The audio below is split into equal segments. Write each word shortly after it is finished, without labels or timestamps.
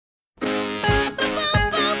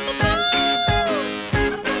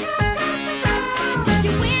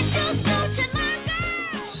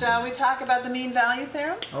talk about the mean value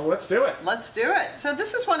theorem? Oh, let's do it. Let's do it. So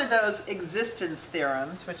this is one of those existence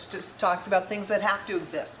theorems, which just talks about things that have to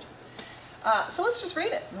exist. So let's just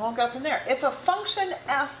read it, and we'll go from there. If a function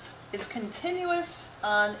f is continuous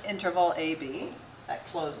on interval ab, that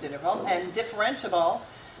closed interval, and differentiable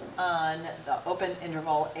on the open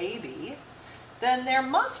interval ab, then there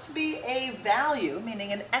must be a value,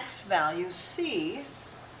 meaning an x value, c,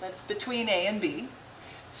 that's between a and b,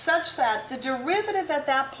 such that the derivative at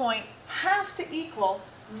that point has to equal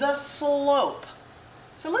the slope.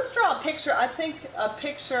 So let's draw a picture. I think a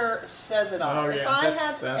picture says it all. Oh, if yeah, I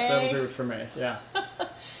have that'll do it for me, yeah.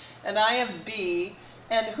 and I have b,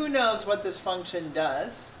 and who knows what this function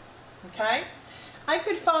does, okay? I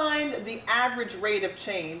could find the average rate of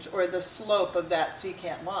change, or the slope of that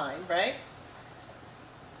secant line, right?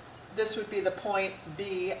 This would be the point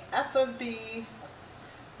b, f of b.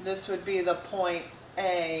 This would be the point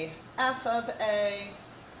a, f of a.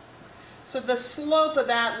 So the slope of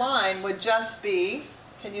that line would just be,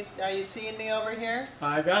 are you seeing me over here?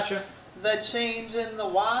 I gotcha. The change in the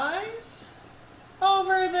y's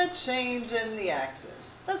over the change in the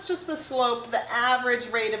x's. That's just the slope, the average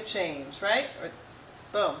rate of change, right?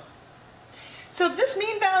 Boom. So this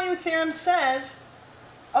mean value theorem says,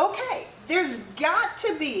 okay, there's got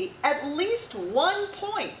to be at least one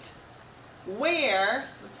point where,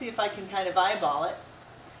 let's see if I can kind of eyeball it,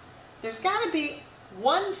 there's got to be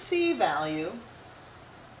one c value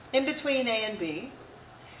in between a and b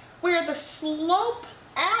where the slope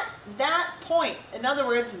at that point, in other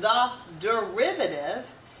words, the derivative,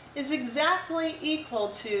 is exactly equal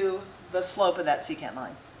to the slope of that secant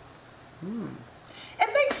line. It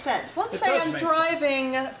makes sense. Let's say I'm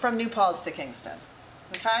driving from New Paltz to Kingston,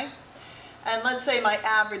 okay? And let's say my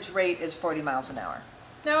average rate is 40 miles an hour.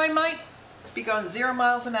 Now I might be going 0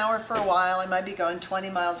 miles an hour for a while. I might be going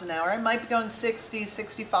 20 miles an hour. I might be going 60,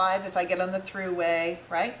 65 if I get on the thruway,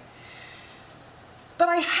 right? But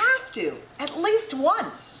I have to, at least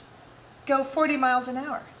once, go 40 miles an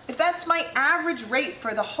hour. If that's my average rate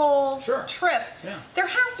for the whole trip, there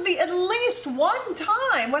has to be at least one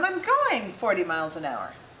time when I'm going 40 miles an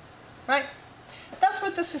hour, right? That's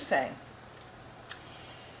what this is saying.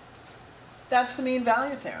 That's the mean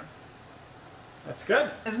value theorem. That's good.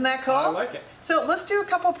 Isn't that cool? I like it. So let's do a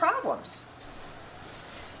couple problems.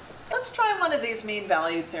 Let's try one of these mean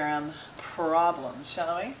value theorem problems,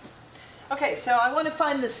 shall we? Okay, so I want to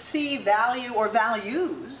find the c value or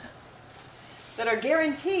values that are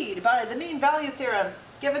guaranteed by the mean value theorem,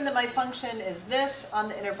 given that my function is this on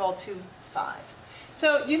the interval 2, 5.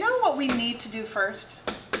 So you know what we need to do first?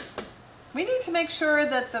 We need to make sure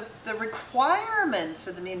that the requirements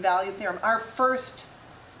of the mean value theorem are first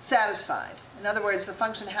satisfied. In other words, the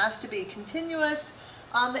function has to be continuous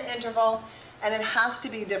on the interval, and it has to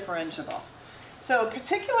be differentiable. So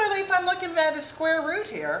particularly if I'm looking at a square root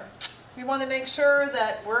here, we want to make sure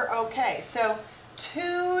that we're okay. So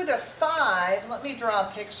 2 to 5, let me draw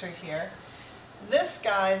a picture here. This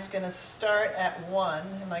guy is going to start at 1,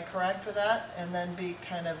 am I correct with that? And then be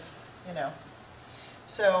kind of, you know.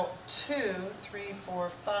 So 2, 3, 4,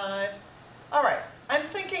 5. All right, I'm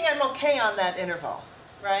thinking I'm okay on that interval,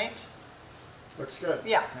 right? Looks good.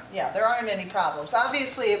 Yeah, there aren't any problems.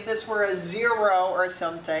 Obviously, if this were a 0 or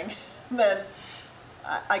something, then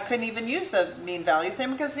I couldn't even use the mean value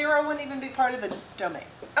theorem because 0 wouldn't even be part of the domain.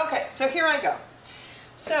 Okay, so here I go.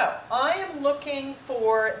 So I am looking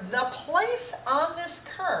for the place on this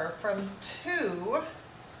curve from 2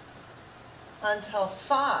 until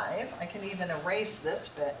 5. I can even erase this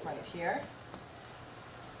bit right here,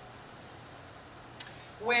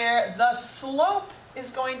 where the slope is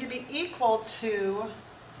going to be equal to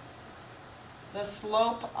the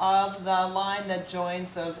slope of the line that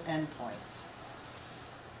joins those endpoints.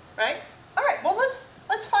 Right? All right, well,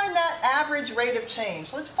 let's find that average rate of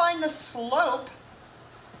change. Let's find the slope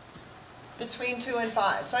between 2 and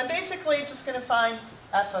 5. So I'm basically just going to find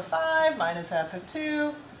f of 5 minus f of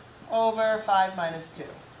 2 over 5 minus 2.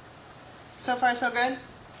 So far, so good?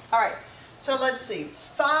 All right, so let's see.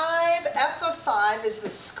 F of 5 is the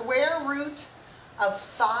square root of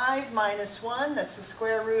 5 minus 1. That's the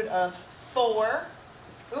square root of 4.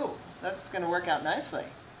 Ooh, that's going to work out nicely.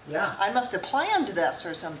 Yeah. I must have planned this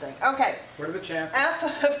or something. Okay. What are the chances?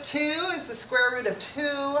 F of 2 is the square root of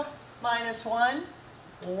 2 minus 1.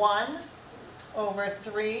 1 over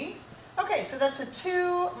 3. Okay, so that's a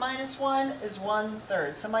 2 minus 1 is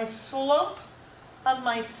 1/3. So my slope of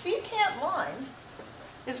my secant line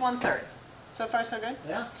is 1/3. So far, so good?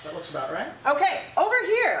 Yeah, that looks about right. Okay, over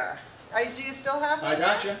here. Do you still have me? I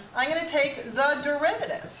got you. I'm going to take the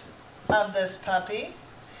derivative of this puppy.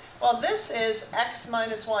 Well, this is x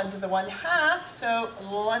minus 1 to the 1/2, so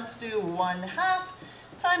let's do 1/2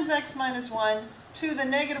 times x minus 1 to the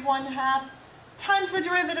negative 1/2 times the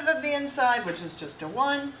derivative of the inside, which is just a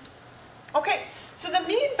 1. Okay, so the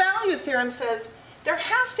mean value theorem says there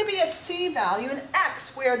has to be a c value in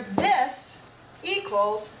x where this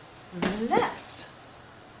equals this.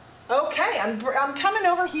 Okay, I'm coming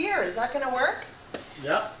over here. Is that going to work?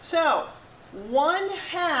 Yep. So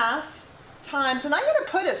 1/2 times, and I'm going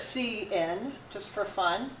to put a c in just for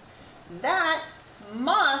fun, that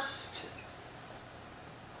must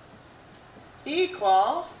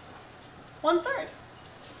equal 1/3.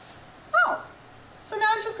 Oh, so now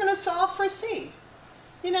I'm just going to solve for c.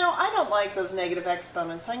 You know, I don't like those negative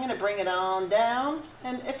exponents. I'm going to bring it on down,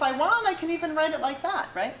 and if I want, I can even write it like that,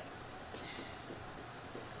 right?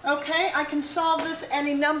 Okay, I can solve this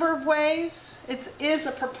any number of ways. It is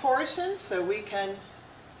a proportion, so we can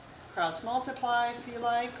cross multiply if you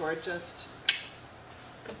like, or just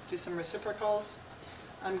do some reciprocals.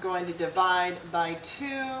 I'm going to divide by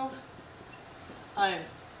 2. I'm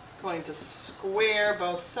going to square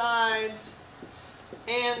both sides.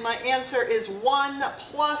 And my answer is 1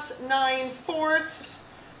 plus 9/4.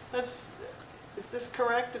 Is this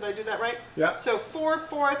correct? Did I do that right? Yeah. So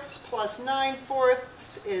 4/4 plus 9/4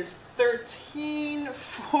 is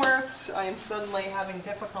 13/4. I am suddenly having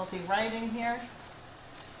difficulty writing here.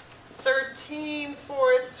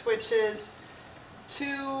 13/4, which is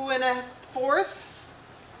 2 1/4,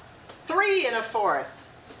 3 1/4.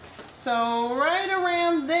 So right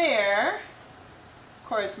around there. Of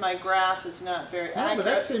course, my graph is not very accurate. But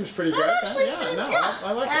that seems pretty good. That actually yeah, seems, no, yeah.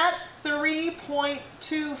 I like At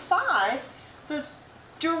 3.25, the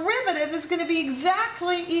derivative is going to be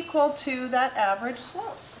exactly equal to that average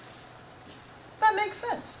slope. That makes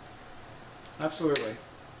sense. it. Absolutely.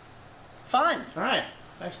 Fun. All right.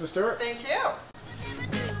 Thanks, Ms. Stewart. Thank you.